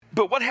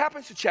But what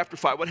happens in chapter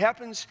 5? What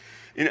happens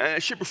in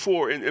chapter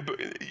 4?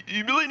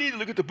 You really need to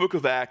look at the book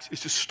of Acts.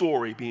 It's a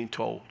story being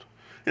told.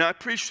 And I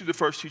preached through the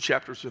first 2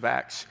 chapters of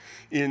Acts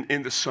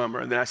in the summer.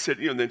 And then I said,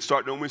 then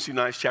starting on Wednesday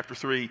nights, chapter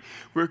 3,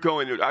 we're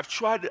going. I've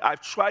tried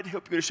to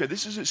help you understand.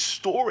 This is a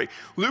story.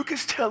 Luke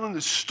is telling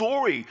the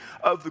story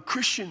of the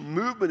Christian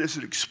movement as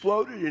it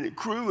exploded and it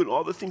grew and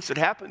all the things that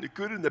happened, the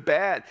good and the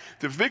bad,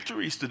 the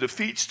victories, the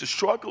defeats, the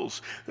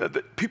struggles,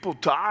 that people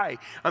die.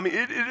 I mean,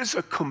 it is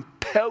a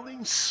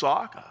compelling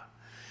saga.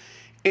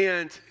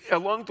 And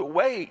along the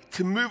way,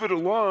 to move it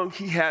along,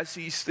 he has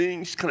these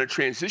things, kind of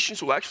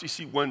transitions. We'll actually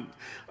see one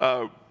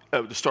to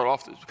start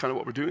off, kind of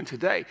what we're doing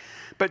today.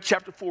 But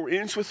chapter 4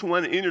 ends with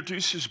one that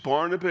introduces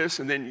Barnabas,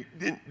 and then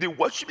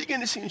what you begin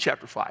to see in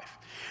chapter 5.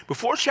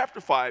 Before chapter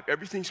 5,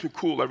 everything's been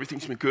cool,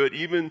 everything's been good,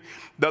 even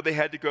though they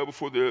had to go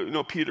before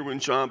Peter and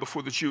John,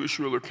 before the Jewish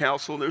ruler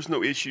council, there's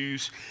no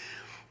issues.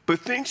 But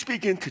things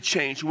begin to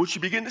change, and what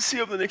you begin to see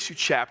over the next 2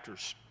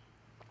 chapters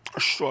are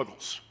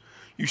struggles.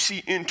 You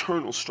see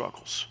internal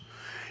struggles.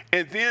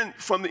 And then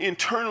from the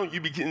internal,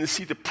 you begin to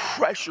see the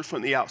pressure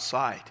from the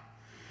outside.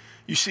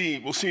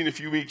 We'll see in a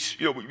few weeks,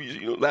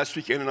 last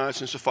week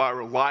Ananias and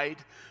Sapphira lied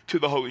to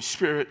the Holy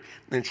Spirit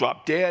and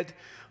dropped dead.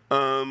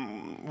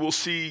 We'll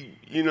see,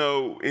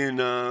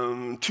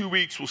 in 2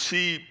 weeks, we'll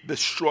see the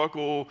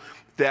struggle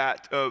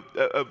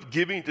of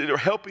giving, they're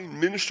helping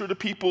minister to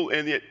people,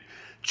 and yet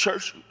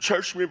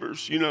church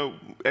members,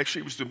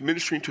 actually it was the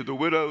ministering to the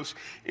widows,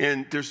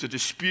 and there's a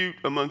dispute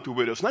among the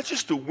widows. Not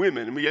just the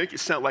women. I mean, I make it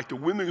sound like the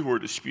women were a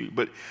dispute,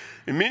 but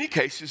in many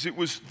cases it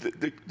was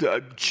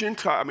the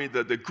Gentile,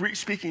 the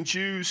Greek-speaking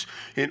Jews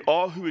and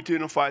all who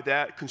identified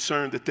that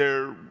concerned that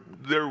their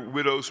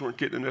widows weren't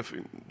getting enough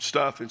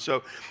stuff, and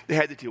so they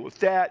had to deal with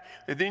that.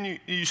 And then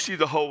you see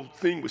the whole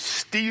thing with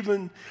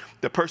Stephen,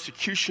 the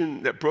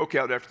persecution that broke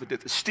out after the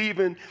death of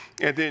Stephen,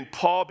 and then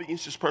Paul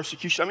begins his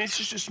persecution. It's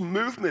just this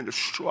movement of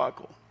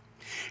struggle.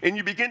 And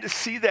you begin to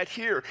see that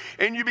here,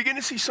 and you begin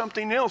to see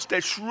something else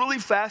that's really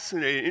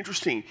fascinating,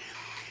 interesting,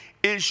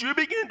 is you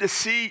begin to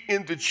see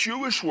in the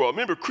Jewish world,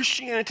 remember,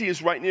 Christianity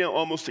is right now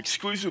almost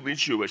exclusively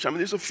Jewish.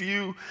 There's a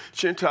few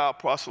Gentile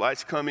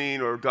proselytes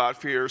coming, or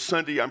God-fearers.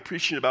 Sunday, I'm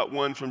preaching about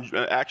one from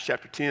Acts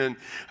chapter 10,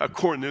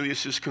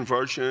 Cornelius'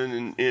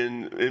 conversion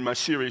in my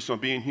series on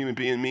being human,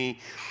 being me.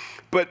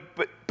 But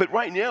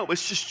right now,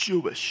 it's just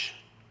Jewish.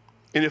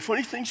 And if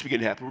funny things begin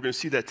to happen, we're going to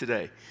see that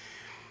today.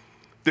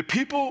 The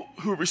people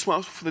who are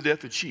responsible for the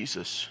death of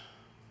Jesus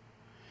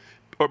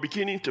are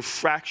beginning to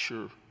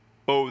fracture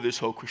over this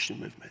whole Christian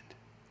movement.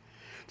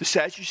 The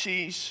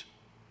Sadducees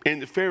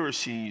and the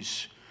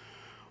Pharisees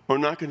are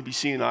not going to be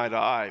seeing eye to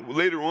eye. Well,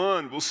 later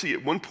on, we'll see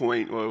at one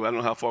point, I don't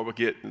know how far we'll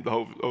get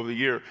over the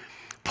year,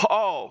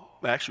 Paul,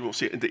 actually we'll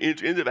see it at the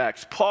end of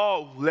Acts,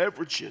 Paul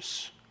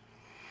leverages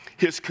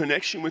his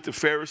connection with the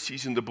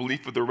Pharisees and the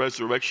belief of the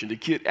resurrection to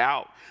get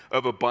out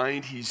of a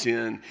bind he's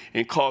in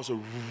and cause a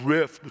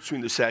rift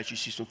between the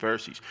Sadducees and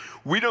Pharisees.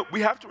 We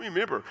have to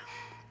remember,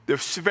 the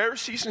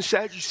Pharisees and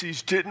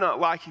Sadducees did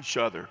not like each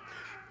other.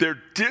 Their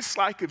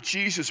dislike of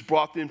Jesus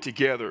brought them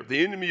together.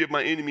 The enemy of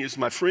my enemy is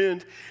my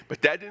friend,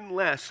 but that didn't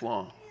last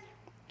long.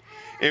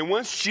 And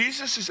once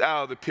Jesus is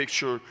out of the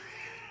picture,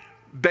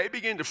 they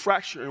begin to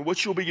fracture. And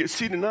what you'll begin to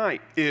see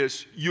tonight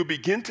is you'll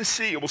begin to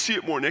see, and we'll see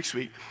it more next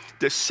week,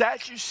 the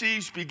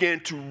Sadducees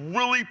began to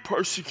really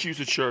persecute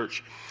the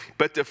church,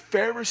 but the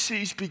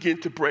Pharisees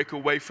begin to break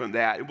away from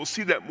that. And we'll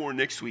see that more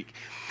next week.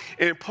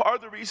 And part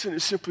of the reason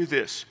is simply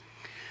this.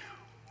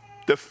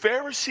 The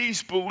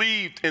Pharisees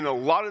believed in a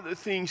lot of the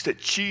things that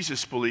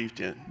Jesus believed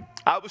in.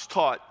 I was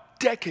taught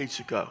decades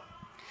ago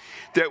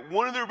that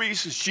one of the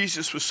reasons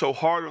Jesus was so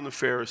hard on the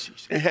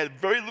Pharisees, and had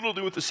very little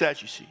to do with the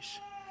Sadducees,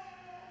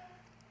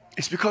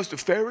 is because the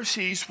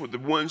Pharisees were the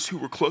ones who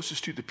were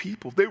closest to the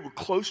people. They were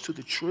close to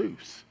the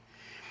truth,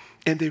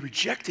 and they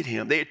rejected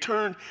him. They had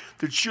turned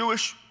the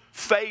Jewish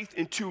faith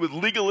into a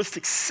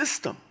legalistic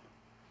system.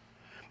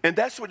 And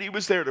that's what he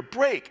was there to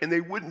break. And they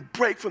wouldn't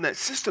break from that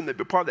system. They'd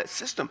be part of that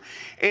system.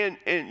 And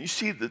you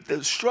see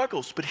the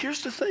struggles. But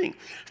here's the thing.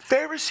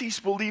 Pharisees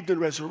believed in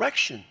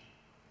resurrection.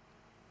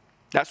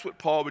 That's what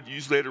Paul would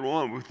use later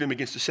on with them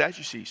against the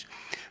Sadducees.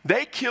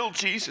 They killed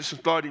Jesus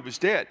and thought he was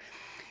dead.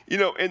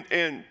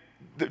 And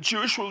the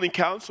Jewish ruling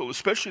council,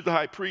 especially the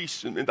high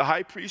priests, and the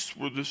high priests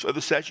were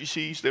the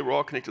Sadducees. They were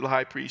all connected to the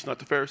high priests, not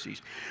the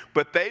Pharisees.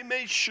 But they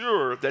made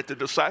sure that the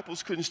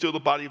disciples couldn't steal the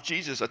body of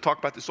Jesus. I talk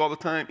about this all the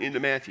time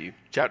into Matthew,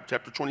 chapter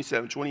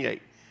 27,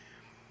 28.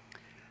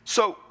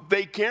 So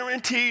they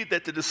guaranteed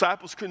that the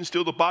disciples couldn't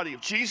steal the body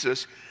of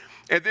Jesus.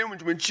 And then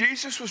when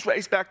Jesus was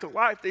raised back to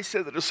life, they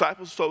said the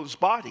disciples stole his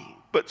body.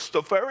 But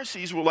the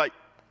Pharisees were like,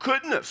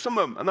 couldn't have. Some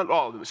of them, not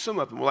all of them, but some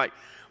of them were like,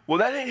 well,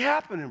 that ain't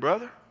happening,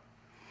 brother.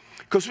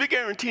 Because we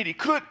guaranteed he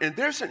could, and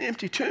there's an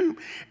empty tomb.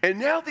 And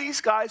now these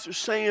guys are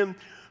saying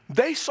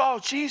they saw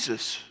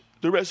Jesus,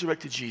 the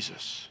resurrected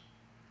Jesus.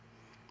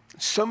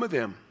 Some of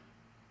them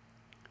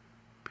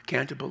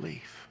began to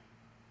believe.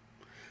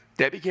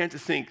 They began to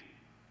think,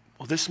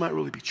 well, this might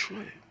really be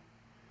true.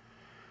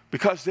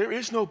 Because there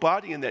is no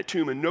body in that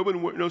tomb, and no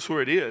one knows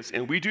where it is.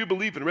 And we do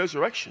believe in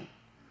resurrection.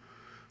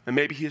 and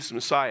maybe he's the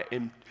Messiah.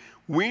 And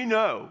we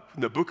know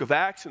from the book of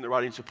Acts and the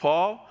writings of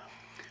Paul,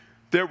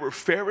 there were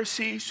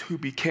Pharisees who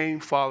became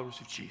followers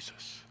of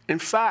Jesus. In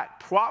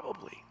fact,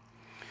 probably,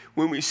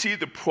 when we see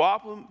the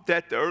problem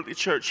that the early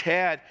church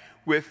had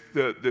with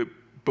the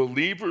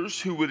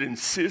believers who would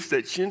insist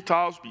that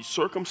Gentiles be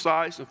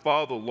circumcised and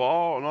follow the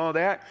law and all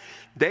that,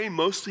 they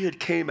mostly had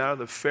came out of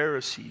the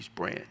Pharisees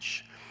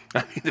branch. I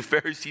mean, the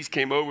Pharisees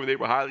came over, they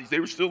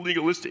were still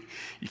legalistic.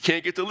 You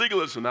can't get the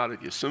legalism out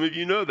of you. Some of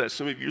you know that.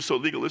 Some of you are so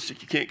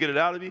legalistic, you can't get it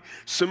out of you.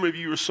 Some of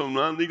you are so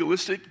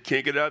non-legalistic, you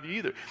can't get it out of you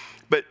either.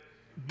 But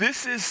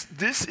this is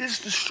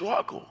the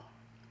struggle.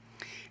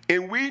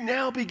 And we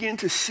now begin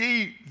to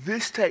see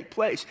this take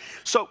place.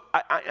 So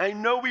I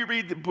know we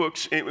read the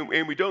books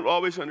and we don't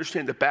always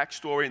understand the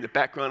backstory and the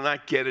background, and I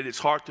get it. It's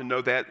hard to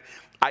know that.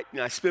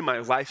 I spend my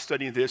life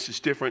studying this. It's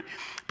different.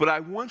 But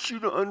I want you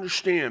to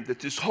understand that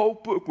this whole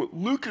book, what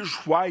Luke is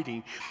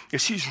writing,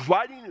 is he's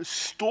writing a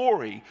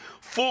story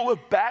full of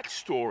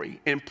backstory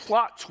and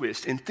plot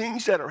twists and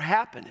things that are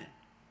happening,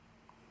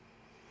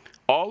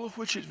 all of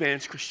which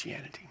advance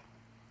Christianity.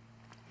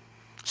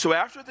 So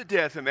after the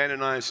death of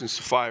Ananias and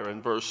Sapphira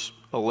in verse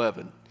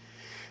 11,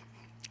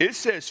 it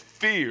says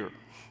fear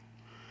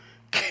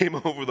came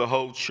over the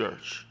whole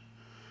church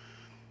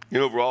and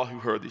over all who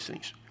heard these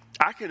things.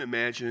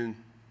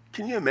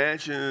 Can you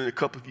imagine a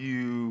couple of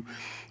you,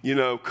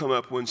 come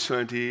up one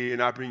Sunday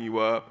and I bring you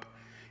up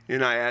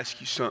and I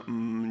ask you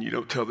something and you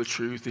don't tell the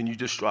truth and you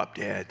just drop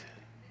dead?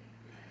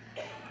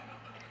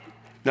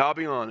 Now, I'll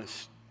be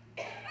honest.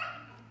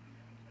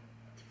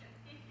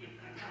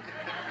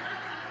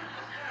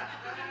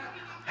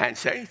 I didn't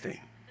say anything.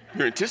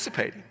 You're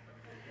anticipating.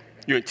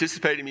 You're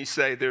anticipating me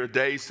say there are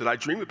days that I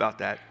dream about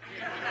that.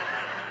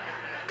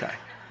 Okay.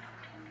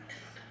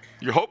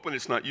 You're hoping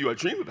it's not you I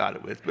dream about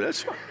it with, but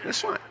that's fine.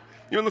 That's fine.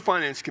 You're on the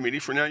finance committee.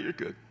 For now, you're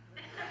good.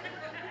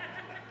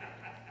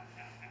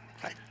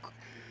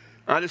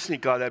 I just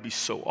think, God, that'd be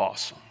so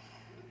awesome.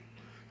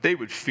 They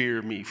would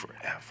fear me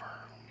forever.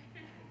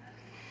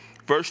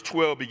 Verse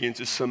 12 begins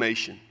a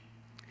summation.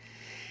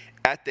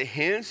 At the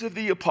hands of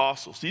the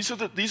apostles, these are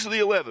the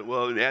 11.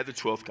 Well, add the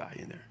 12th guy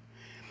in there.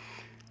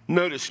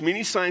 Notice,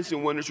 many signs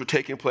and wonders were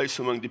taking place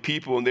among the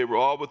people, and they were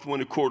all with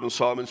one accord on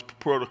Solomon's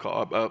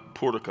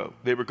portico.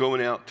 They were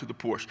going out to the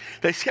porch.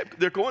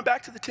 They're going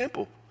back to the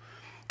temple.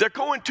 They're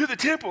going to the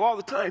temple all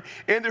the time,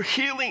 and they're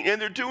healing,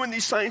 and they're doing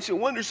these signs and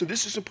wonders, and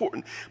this is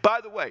important. By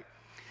the way,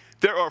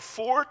 there are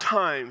 4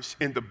 times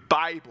in the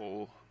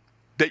Bible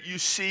that you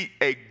see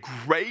a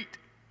great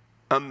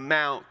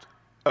amount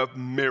of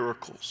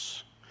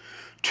miracles.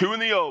 2 in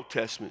the Old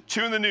Testament,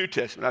 2 in the New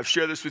Testament. I've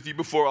shared this with you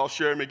before. I'll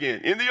share them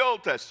again. In the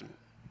Old Testament,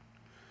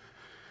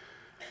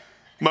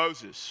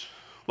 Moses,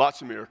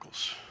 lots of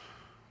miracles.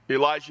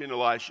 Elijah and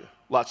Elisha,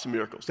 lots of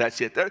miracles. That's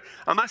it.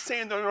 I'm not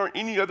saying there aren't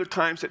any other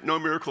times that no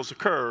miracles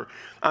occur.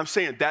 I'm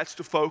saying that's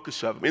the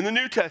focus of them. In the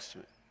New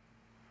Testament,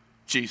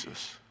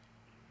 Jesus.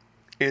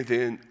 And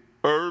then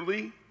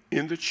early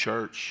in the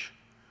church,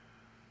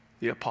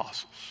 the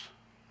apostles.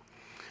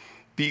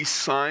 These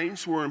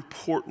signs were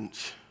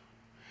important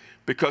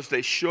because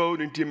they showed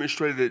and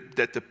demonstrated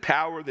that the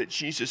power that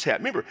Jesus had.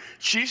 Remember,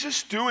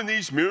 Jesus doing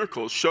these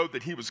miracles showed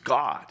that he was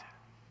God.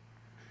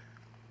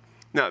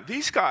 Now,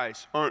 these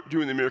guys aren't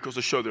doing the miracles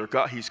to show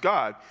he's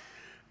God,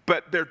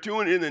 but they're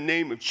doing it in the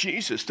name of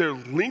Jesus. They're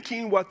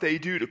linking what they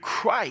do to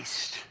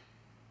Christ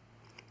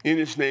in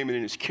his name and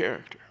in his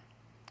character.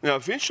 Now,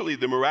 eventually,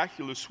 the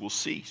miraculous will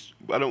cease.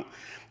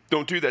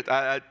 Don't do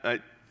that.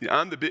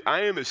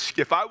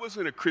 If I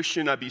wasn't a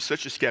Christian, I'd be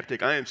such a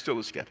skeptic. I am still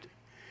a skeptic.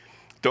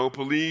 Don't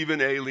believe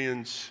in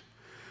aliens.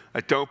 I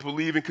don't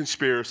believe in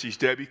conspiracies.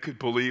 Debbie could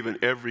believe in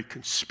every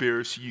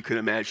conspiracy you can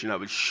imagine. I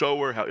would show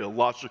her how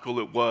illogical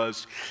it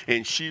was,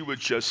 and she would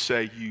just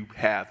say, "You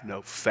have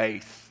no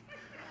faith."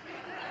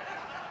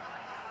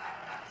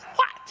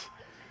 What?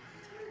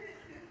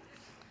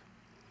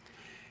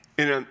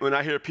 And when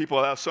I hear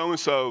people,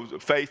 so-and-so,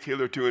 faith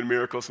healer doing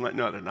miracles, I'm like,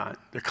 no, they're not.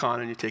 They're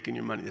conning you, taking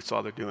your money. That's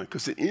all they're doing,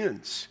 because it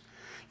ends.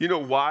 You know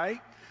why?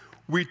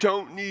 We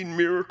don't need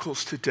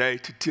miracles today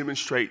to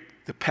demonstrate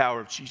the power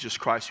of Jesus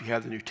Christ. We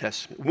have the New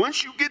Testament.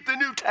 Once you get the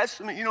New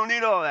Testament, you don't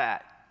need all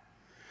that.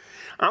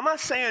 I'm not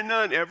saying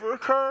none ever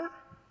occur.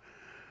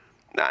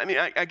 I mean,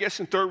 I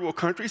guess in third world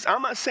countries.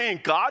 I'm not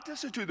saying God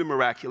doesn't do the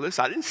miraculous.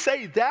 I didn't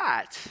say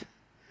that.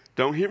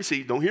 Don't hear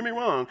me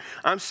wrong.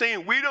 I'm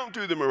saying we don't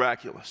do the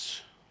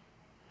miraculous.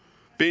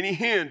 Benny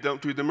Hinn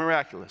don't do the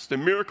miraculous. The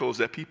miracle is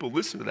that people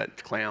listen to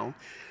that clown,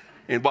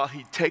 and while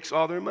he takes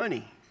all their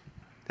money.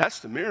 That's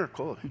the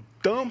miracle of who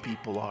dumb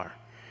people are.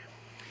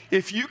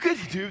 If you could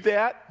do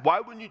that, why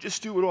wouldn't you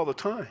just do it all the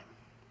time?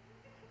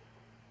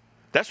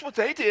 That's what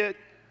they did.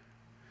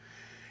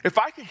 If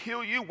I could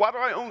heal you, why do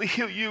I only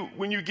heal you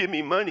when you give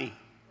me money?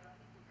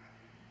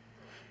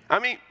 I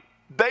mean,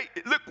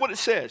 look what it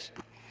says.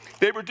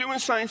 They were doing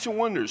signs and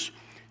wonders.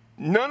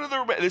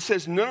 It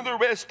says none of the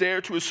rest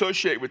dared to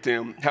associate with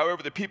them.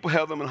 However, the people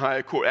held them in high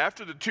accord.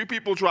 After the 2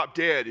 people dropped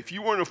dead, if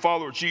you weren't a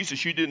follower of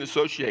Jesus, you didn't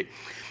associate.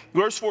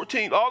 Verse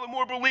 14, all the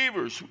more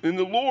believers in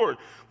the Lord,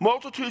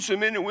 multitudes of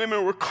men and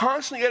women were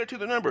constantly added to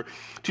the number,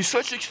 to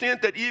such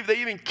extent that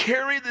they even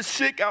carried the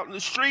sick out in the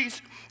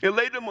streets and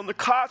laid them on the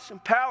cots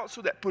and pallets,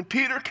 so that when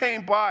Peter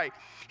came by,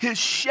 his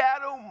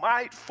shadow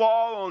might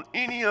fall on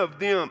any of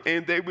them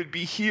and they would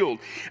be healed.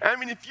 I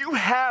mean, if you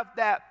have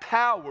that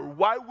power,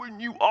 why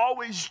wouldn't you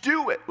always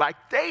do it like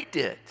they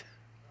did?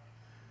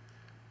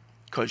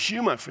 Because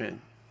you, my friend,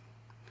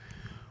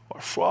 are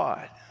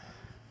fraud.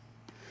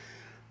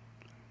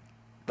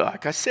 But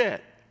like I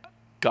said,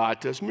 God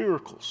does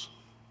miracles.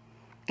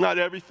 Not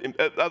everything.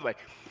 By the way,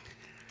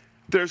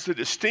 there's a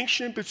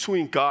distinction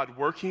between God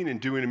working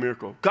and doing a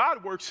miracle.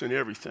 God works in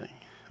everything,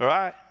 all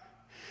right?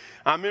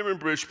 I remember in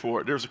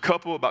Bridgeport, there was a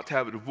couple about to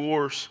have a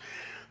divorce.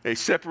 They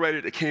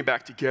separated, they came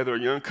back together, a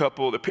young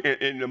couple,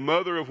 and the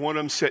mother of one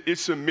of them said,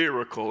 it's a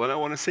miracle. And I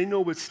want to say,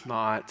 no, it's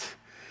not.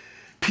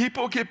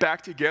 People get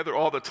back together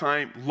all the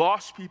time.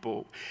 Lost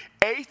people.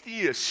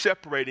 Atheists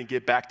separate and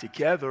get back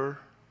together.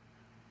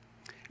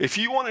 If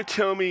you want to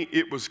tell me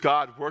it was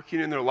God working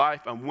in their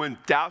life, I'm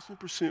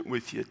 1,000%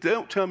 with you.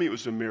 Don't tell me it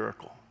was a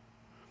miracle.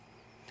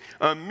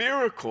 A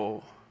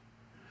miracle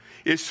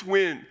is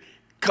when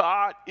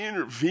God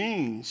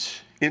intervenes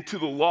into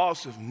the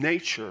laws of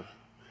nature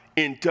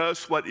and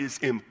does what is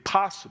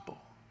impossible.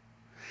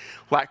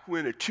 Like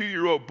when a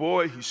 2-year-old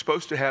boy who's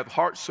supposed to have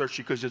heart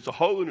surgery because there's a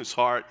hole in his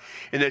heart,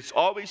 and it's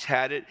always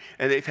had it,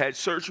 and they've had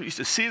surgeries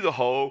to see the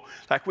hole.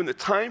 Like when the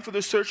time for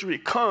the surgery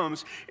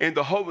comes and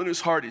the hole in his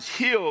heart is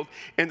healed,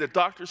 and the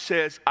doctor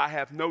says, I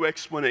have no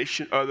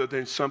explanation other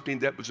than something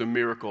that was a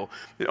miracle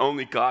that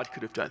only God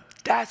could have done.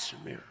 That's a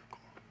miracle.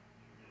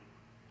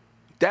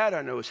 That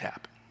I know has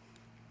happened.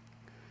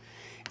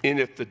 And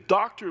if the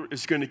doctor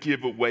is going to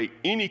give away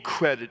any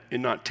credit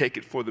and not take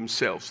it for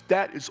themselves,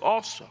 that is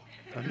also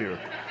a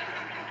miracle.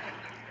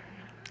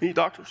 Any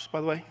doctors,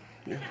 by the way?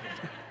 Yeah.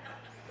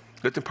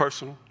 Let them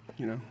personal,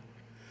 you know.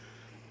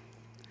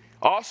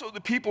 Also, the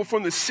people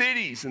from the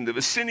cities and the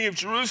vicinity of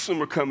Jerusalem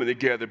were coming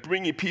together,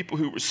 bringing people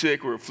who were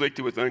sick or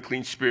afflicted with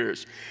unclean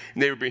spirits,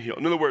 and they were being healed.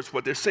 In other words,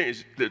 what they're saying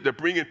is they're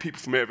bringing people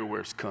from everywhere.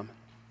 It's coming.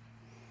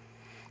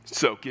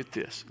 So get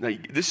this. Now,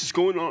 this is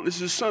going on. This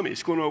is a summer.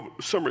 It's going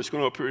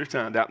over a period of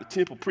time. Out in the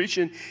temple,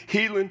 preaching,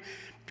 healing,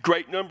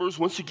 great numbers.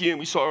 Once again,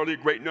 we saw earlier,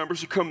 great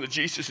numbers are coming to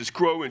Jesus. It's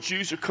growing.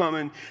 Jews are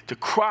coming to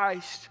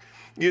Christ.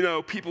 You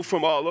know, people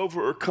from all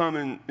over are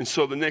coming. And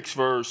so the next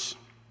verse.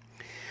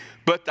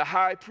 But the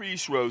high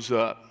priest rose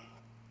up,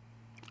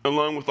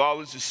 along with all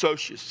his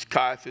associates,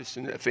 Caiaphas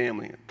and that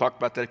family. I talked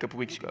about that a couple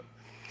weeks ago.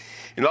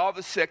 And all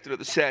the sect of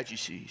the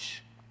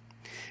Sadducees.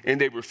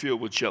 And they were filled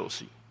with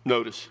jealousy.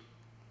 Notice.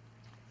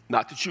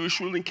 Not the Jewish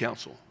ruling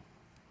council,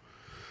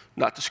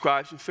 not the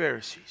scribes and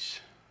Pharisees,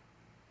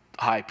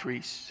 the high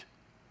priest,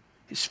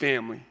 his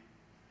family,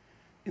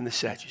 and the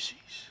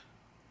Sadducees.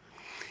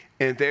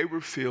 And they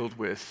were filled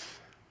with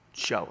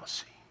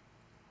jealousy.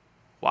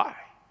 Why?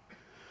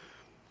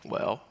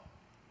 Well,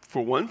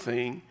 for one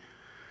thing,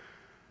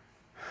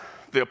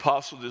 the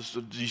apostles,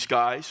 these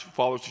guys,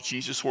 followers of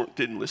Jesus,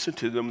 didn't listen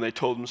to them. They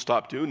told them to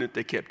stop doing it.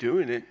 They kept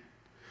doing it.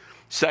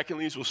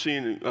 Secondly, as we'll see,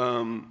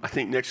 I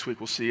think next week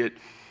we'll see it,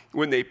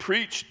 when they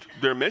preached,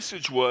 their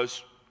message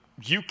was,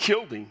 you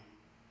killed him,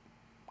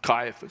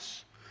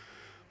 Caiaphas.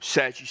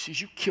 Sadducees,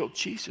 you killed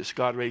Jesus.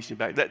 God raised him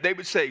back. They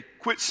would say,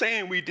 quit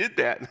saying we did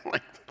that. And I'm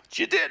like, but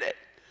you did it.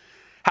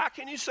 How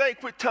can you say,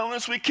 quit telling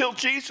us we killed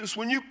Jesus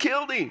when you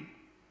killed him?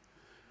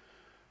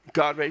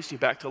 God raised him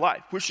back to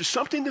life, which is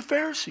something the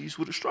Pharisees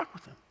would have struck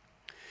with them.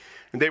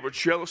 And they were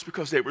jealous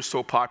because they were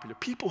so popular.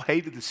 People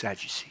hated the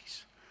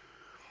Sadducees.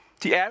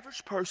 The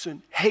average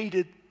person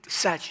hated the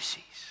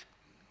Sadducees.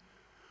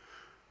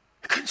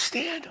 They couldn't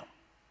stand them.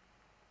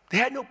 They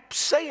had no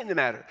say in the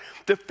matter.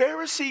 The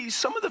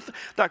Pharisees,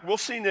 like we'll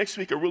see next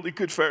week, a really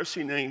good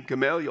Pharisee named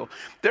Gamaliel.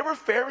 There were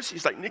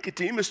Pharisees like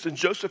Nicodemus and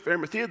Joseph of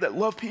Arimathea that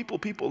loved people.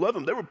 People loved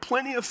them. There were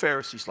plenty of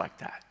Pharisees like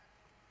that.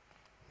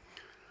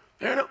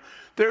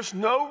 There's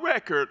no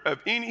record of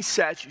any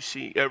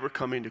Sadducee ever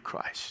coming to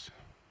Christ.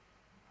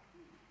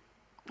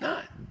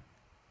 None.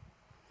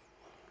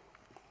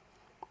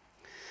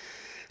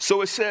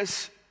 So it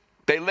says,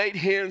 they laid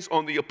hands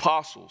on the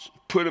apostles,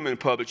 put them in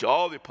public jail,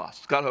 all the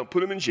apostles, got home,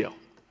 put them in jail.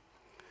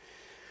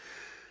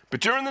 But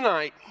during the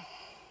night,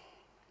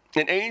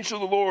 an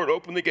angel of the Lord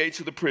opened the gates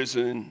of the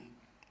prison,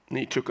 and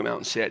he took them out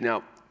and said,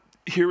 now,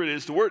 here it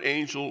is. The word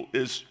angel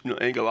is,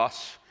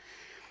 angelos.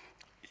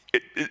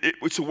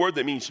 It's a word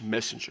that means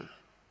messenger.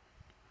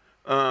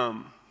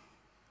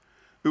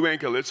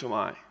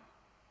 Euangelizomai,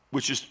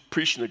 which is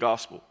preaching the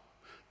gospel.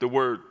 The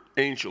word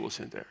angel is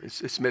in there.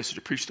 It's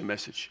messenger, preach the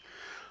message.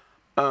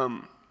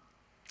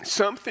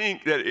 Some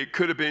think that it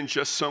could have been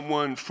just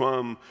someone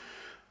from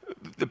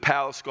the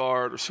palace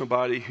guard or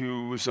somebody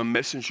who was a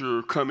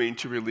messenger coming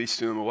to release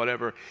them or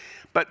whatever.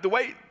 But the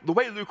way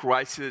Luke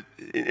writes it,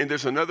 and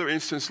there's another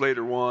instance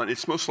later on,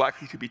 it's most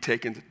likely to be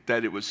taken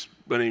that it was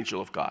an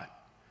angel of God.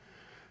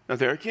 Now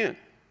there again,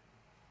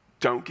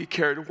 don't get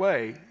carried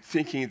away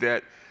thinking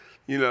that,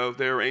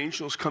 there are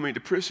angels coming to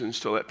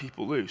prisons to let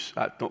people loose.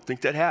 I don't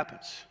think that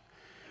happens.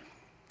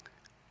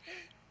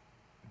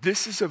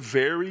 this is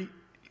the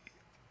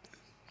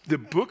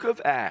book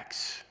of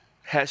Acts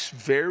has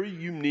very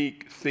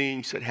unique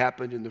things that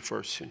happened in the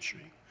first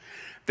century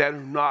that are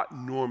not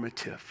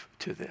normative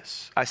to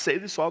this. I say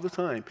this all the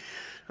time.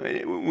 I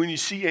mean, when you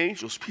see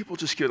angels, people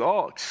just get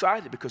all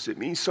excited because it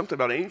means something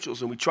about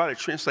angels, and we try to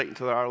translate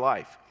into our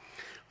life.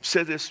 I've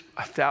said this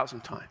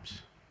 1,000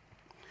 times.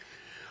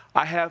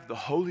 I have the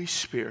Holy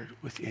Spirit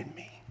within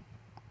me.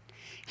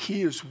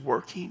 He is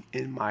working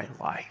in my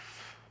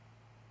life.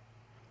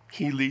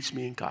 He leads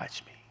me and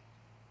guides me.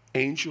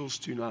 Angels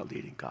do not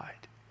lead and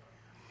guide.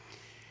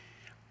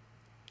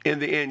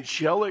 And the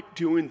angelic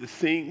doing the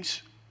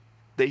things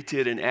they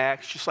did in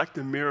Acts, just like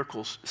the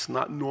miracles, it's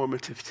not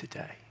normative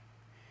today.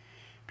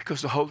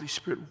 Because the Holy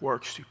Spirit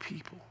works through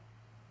people.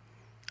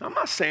 I'm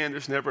not saying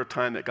there's never a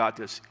time that God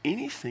does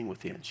anything with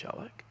the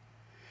angelic.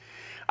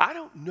 I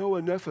don't know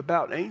enough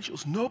about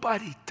angels.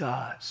 Nobody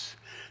does.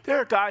 There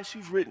are guys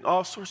who've written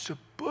all sorts of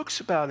books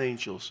about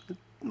angels.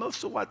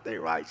 Most of what they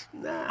write,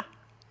 nah.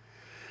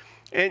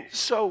 And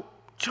so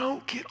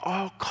don't get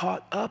all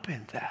caught up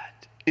in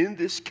that. In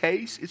this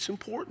case, it's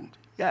important.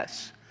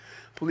 Yes.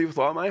 I believe with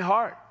all my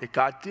heart that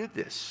God did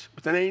this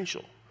with an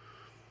angel.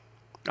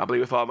 I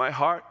believe with all my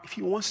heart, if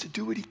he wants to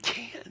do it, he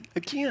can.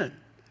 Again,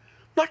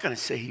 I'm not going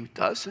to say he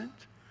doesn't.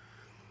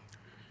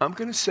 I'm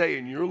going to say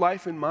in your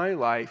life and my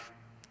life,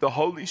 the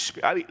Holy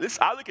Spirit, I mean,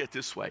 listen, I look at it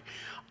this way.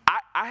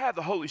 I have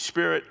the Holy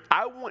Spirit.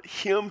 I want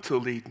him to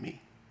lead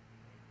me.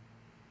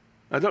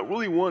 I don't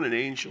really want an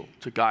angel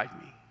to guide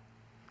me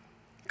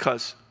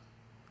because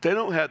they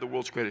don't have the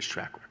world's greatest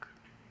track record.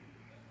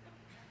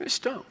 They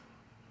just don't.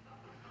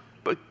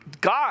 But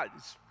God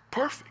is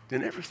perfect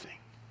in everything.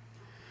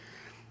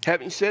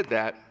 Having said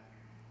that,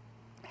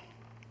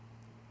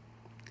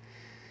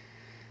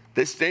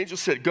 this angel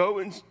said,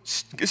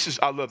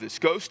 I love this.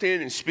 Go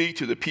stand and speak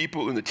to the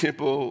people in the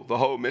temple the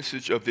whole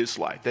message of this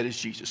life. That is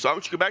Jesus. So I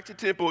want you to go back to the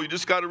temple. You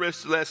just got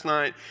arrested last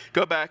night.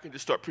 Go back and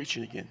just start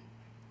preaching again.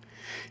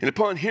 And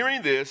upon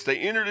hearing this, they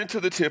entered into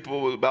the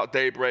temple about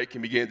daybreak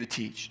and began to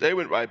teach. They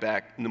went right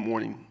back in the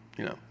morning,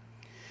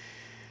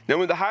 Now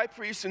when the high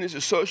priest and his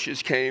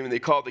associates came and they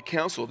called the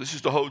council, this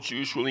is the whole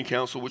Jewish ruling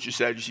council, which is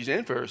Sadducees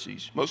and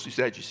Pharisees, mostly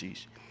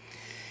Sadducees,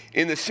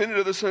 in the synod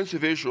of the sons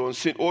of Israel, and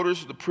sent orders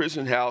to the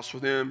prison house for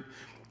them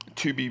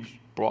to be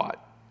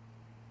brought.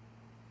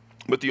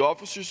 But the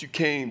officers who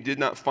came did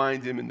not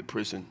find them in the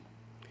prison,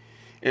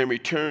 and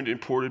returned and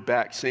reported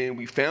back, saying,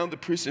 we found the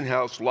prison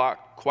house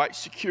locked quite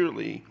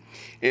securely,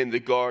 and the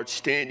guards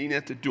standing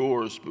at the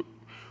doors, but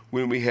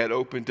when we had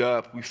opened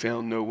up, we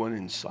found no one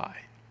inside.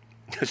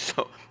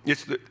 So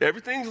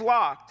everything's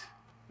locked,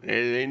 and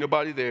there ain't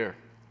nobody there.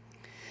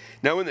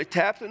 Now when the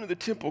captain of the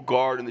temple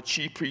guard and the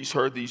chief priests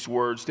heard these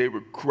words, they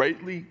were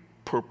greatly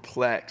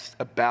perplexed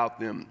about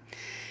them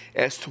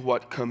as to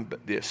what come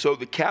this. So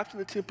the captain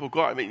of the temple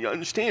guard, you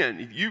understand,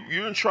 if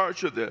you're in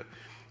charge of the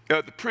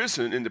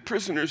prison and the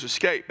prisoners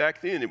escaped,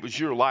 back then it was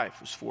your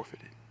life was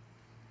forfeited.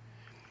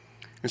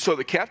 And so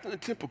the captain of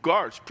the temple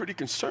guard is pretty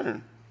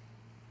concerned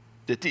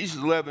that these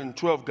 11,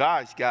 12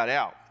 guys got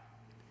out.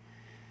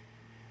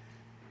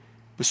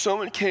 But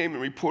someone came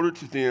and reported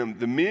to them,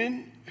 the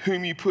men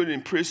whom you put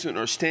in prison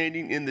are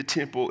standing in the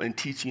temple and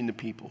teaching the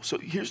people. So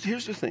here's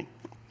the thing.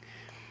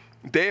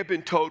 They have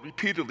been told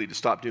repeatedly to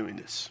stop doing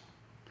this.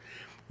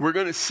 We're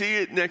going to see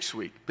it next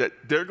week, that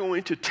they're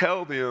going to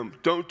tell them,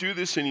 don't do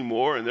this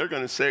anymore, and they're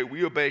going to say,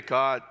 we obey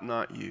God,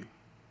 not you.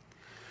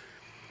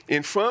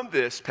 And from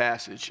this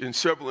passage, and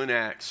several in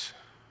Acts,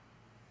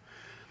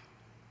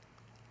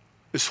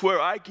 is where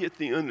I get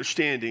the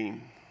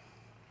understanding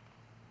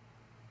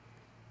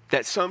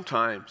that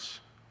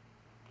sometimes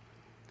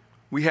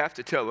we have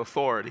to tell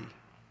authority,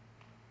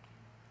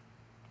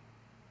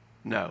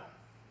 no,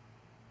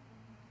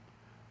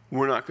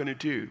 we're not going to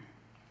do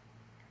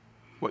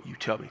what you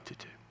tell me to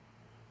do.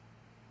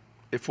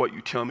 If what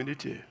you tell me to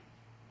do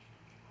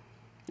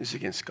is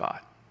against God.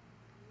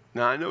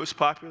 Now, I know it's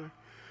popular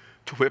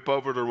to whip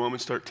over to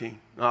Romans 13.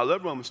 Now, I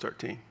love Romans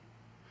 13.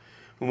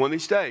 And one of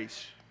these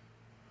days,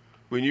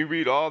 when you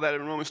read all that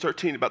in Romans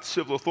 13 about the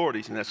civil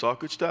authorities, and that's all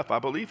good stuff, I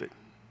believe it.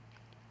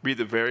 Read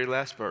the very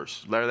last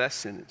verse, the last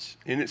sentence.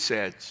 And it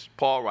says,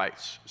 Paul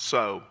writes,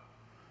 so,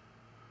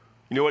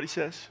 you know what he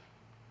says?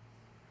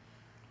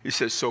 He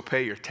says, so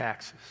pay your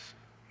taxes.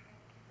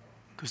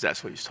 Because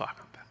that's what he's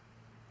talking about.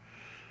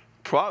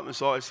 The problem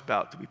is always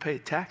about, do we pay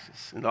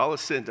taxes? And all is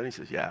said and done, he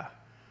says, yeah,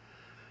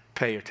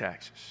 pay your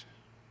taxes.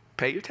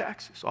 Pay your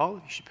taxes. All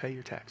of you should pay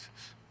your taxes.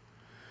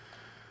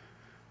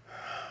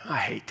 I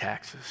hate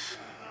taxes.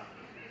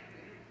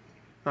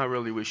 I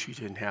really wish we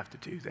didn't have to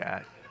do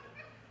that.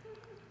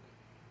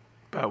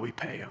 But we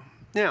pay them.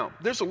 Now,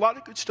 there's a lot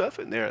of good stuff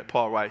in there that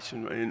Paul writes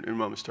in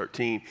Romans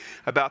 13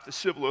 about the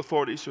civil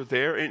authorities are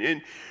there,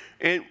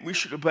 and we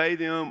should obey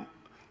them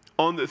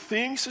on the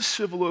things the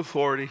civil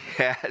authority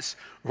has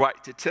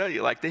right to tell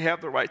you. Like they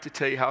have the right to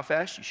tell you how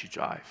fast you should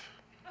drive.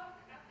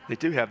 They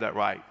do have that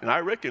right, and I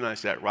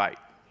recognize that right.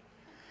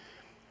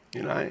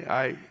 And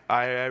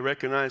I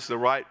recognize the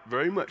right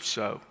very much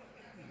so.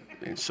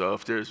 And so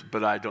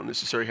but I don't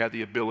necessarily have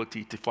the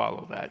ability to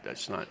follow that.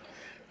 That's not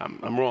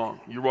I'm wrong.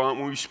 You're wrong.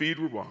 When we speed,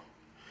 we're wrong.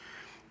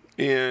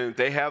 And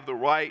they have the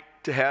right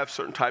to have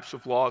certain types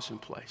of laws in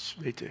place.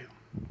 They do.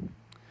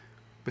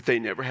 But they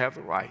never have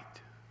the right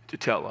to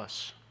tell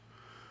us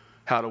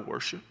how to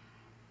worship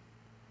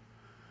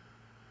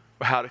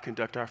or how to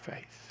conduct our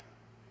faith,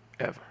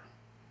 ever.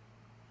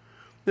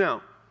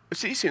 Now,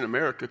 it's easy in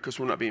America because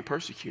we're not being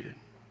persecuted.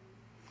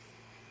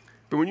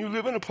 But when you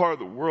live in a part of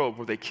the world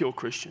where they kill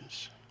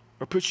Christians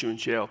or put you in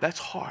jail, that's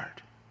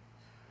hard.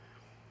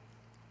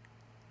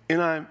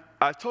 And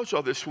I told you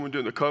all this when we were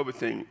doing the COVID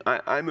thing.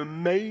 I'm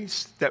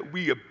amazed that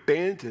we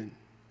abandon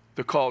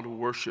the call to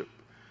worship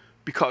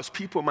because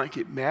people might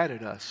get mad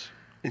at us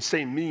and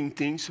say mean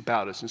things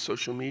about us in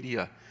social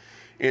media.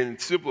 And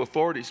civil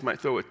authorities might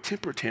throw a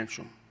temper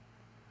tantrum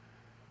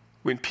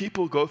when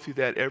people go through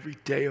that every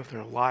day of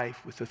their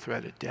life with the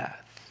threat of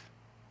death.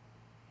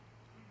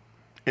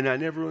 And I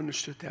never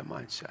understood that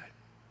mindset.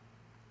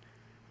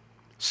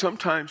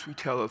 Sometimes we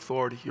tell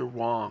authority, you're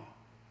wrong.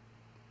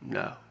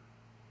 No.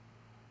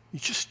 You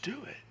just do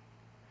it.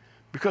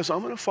 Because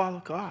I'm going to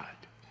follow God.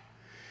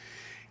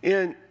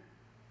 And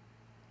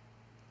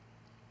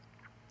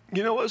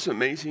you know what's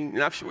amazing?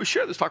 And we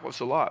share this, talk about this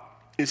a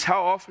lot, is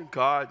how often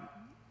God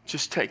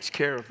just takes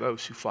care of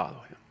those who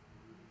follow him.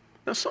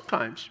 Now,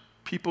 sometimes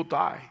people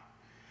die.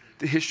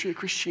 The history of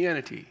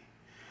Christianity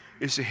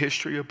is the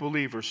history of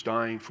believers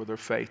dying for their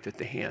faith at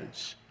the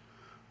hands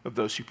of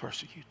those who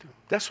persecute them.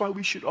 That's why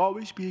we should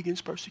always be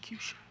against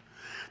persecution.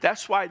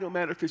 That's why no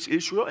matter if it's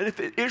Israel, and if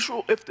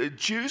the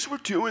Jews were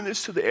doing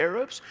this to the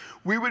Arabs,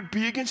 we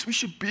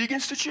should be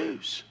against the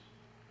Jews.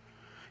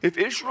 If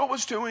Israel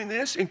was doing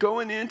this and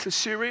going into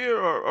Syria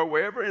or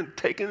wherever and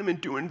taking them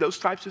and doing those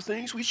types of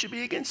things, we should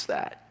be against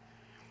that.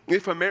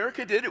 If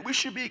America did it, we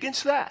should be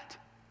against that.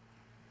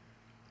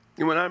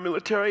 And when our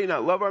military, and I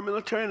love our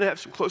military, and I have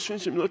some close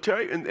friends in the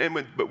military,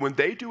 but when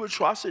they do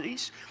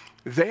atrocities,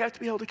 they have to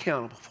be held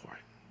accountable for it.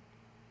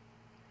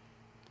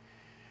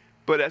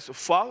 But as a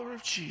follower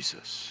of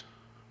Jesus,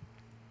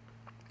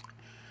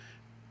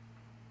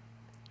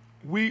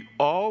 we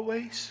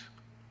always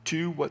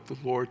do what the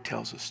Lord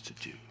tells us to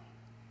do.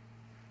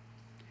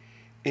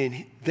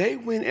 And they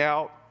went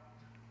out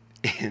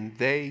and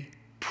they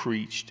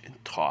preached and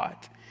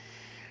taught.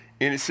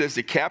 And it says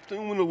the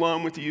captain went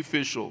along with the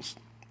officials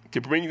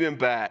to bring them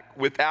back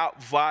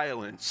without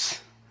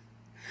violence,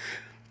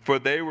 for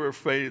they were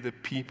afraid of the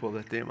people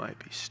that they might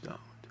be stoned.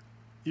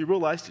 You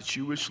realize the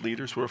Jewish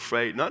leaders were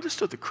afraid, not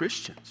just of the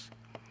Christians,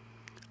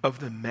 of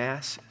the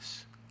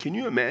masses. Can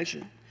you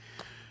imagine?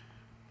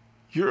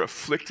 You're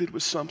afflicted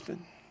with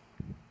something,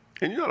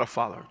 and you're not a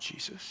follower of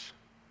Jesus,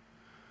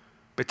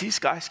 but these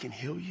guys can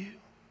heal you.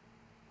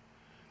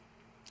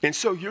 And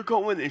so you're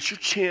going, it's your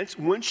chance,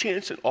 one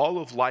chance in all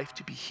of life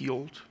to be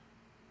healed.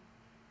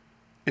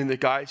 And the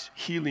guys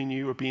healing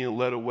you are being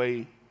led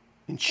away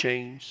in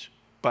chains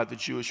by the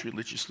Jewish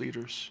religious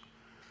leaders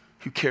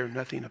who care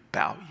nothing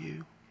about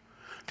you.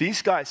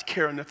 These guys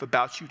care enough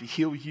about you to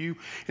heal you,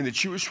 and the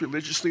Jewish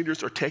religious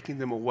leaders are taking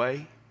them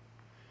away.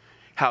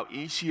 How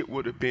easy it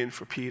would have been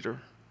for Peter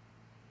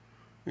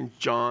and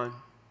John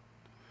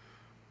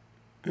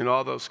and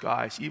all those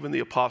guys, even the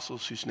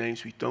apostles whose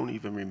names we don't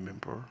even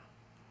remember,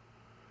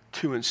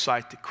 to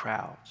incite the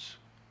crowds.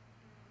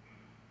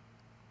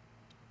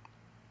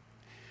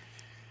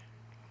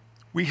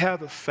 We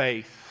have a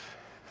faith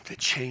that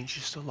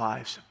changes the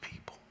lives of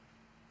people.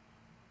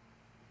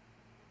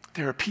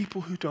 There are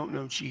people who don't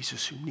know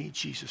Jesus who need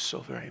Jesus so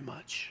very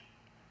much.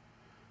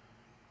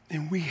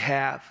 And we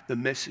have the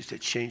message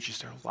that changes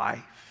their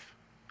life.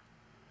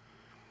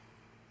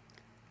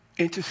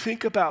 And to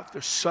think about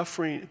the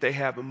suffering they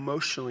have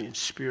emotionally and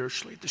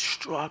spiritually, the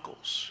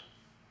struggles.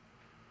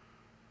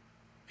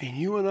 And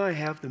you and I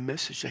have the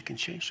message that can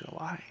change their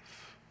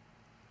life.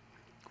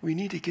 We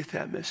need to get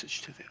that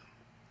message to them.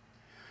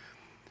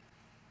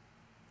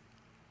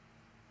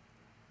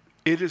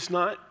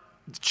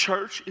 The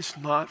church is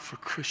not for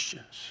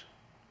Christians.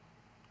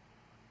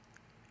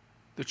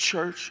 The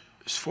church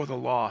is for the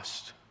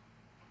lost.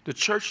 The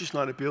church is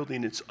not a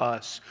building, it's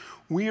us.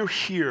 We are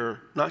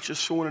here not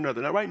just for one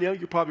another. Now, right now,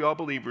 you're probably all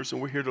believers,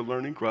 and we're here to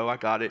learn and grow. I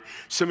got it.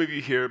 Some of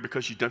you here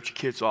because you dumped your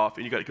kids off,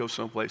 and you got to go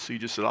someplace, so you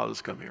just said, I'll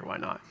just come here. Why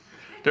not?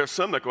 There are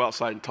some that go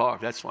outside and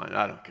talk. That's fine.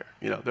 I don't care.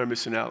 You know, they're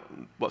missing out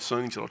on what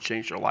things that will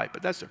change their life,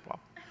 but that's their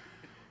problem.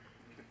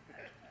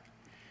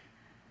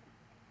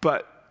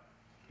 But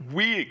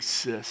we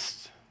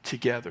exist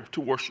together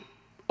to worship,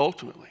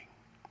 ultimately,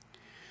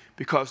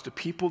 because the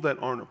people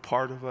that aren't a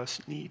part of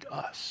us need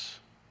us.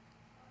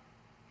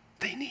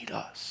 They need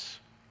us.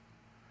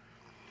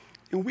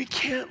 And we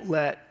can't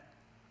let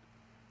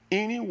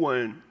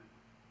anyone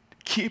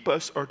keep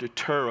us or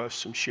deter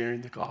us from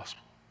sharing the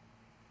gospel.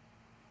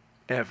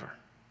 Ever.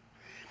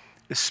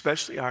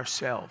 Especially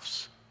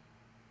ourselves.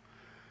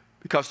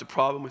 Because the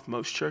problem with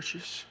most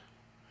churches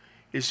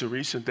is the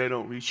reason they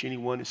don't reach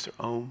anyone is their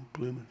own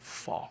blooming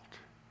fault.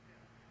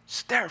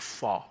 It's their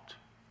fault.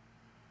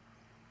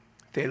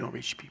 They don't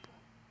reach people.